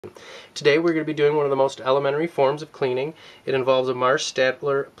Today we're going to be doing one of the most elementary forms of cleaning. It involves a Mars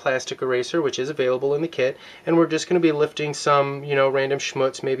Staedtler plastic eraser, which is available in the kit, and we're just going to be lifting some, random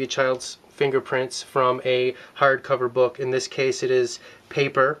schmutz, maybe a child's fingerprints from a hardcover book. In this case it is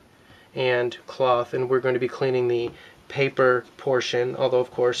paper and cloth, and we're going to be cleaning the paper portion, although of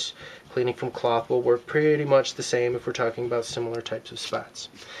course cleaning from cloth will work pretty much the same if we're talking about similar types of spots.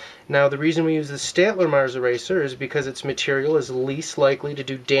 Now, the reason we use the Staedtler Mars eraser is because its material is least likely to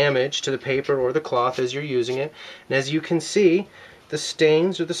do damage to the paper or the cloth as you're using it. And as you can see, the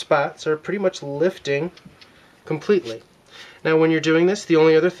stains or the spots are pretty much lifting completely. Now, when you're doing this, the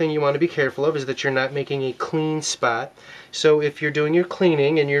only other thing you want to be careful of is that you're not making a clean spot. So if you're doing your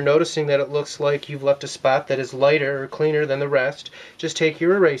cleaning and you're noticing that it looks like you've left a spot that is lighter or cleaner than the rest, just take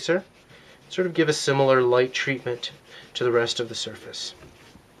your eraser, sort of give a similar light treatment to the rest of the surface.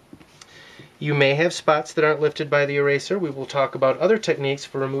 You may have spots that aren't lifted by the eraser. We will talk about other techniques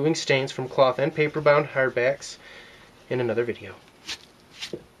for removing stains from cloth and paper-bound hardbacks in another video.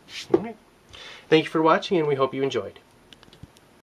 All right. Thank you for watching, and we hope you enjoyed.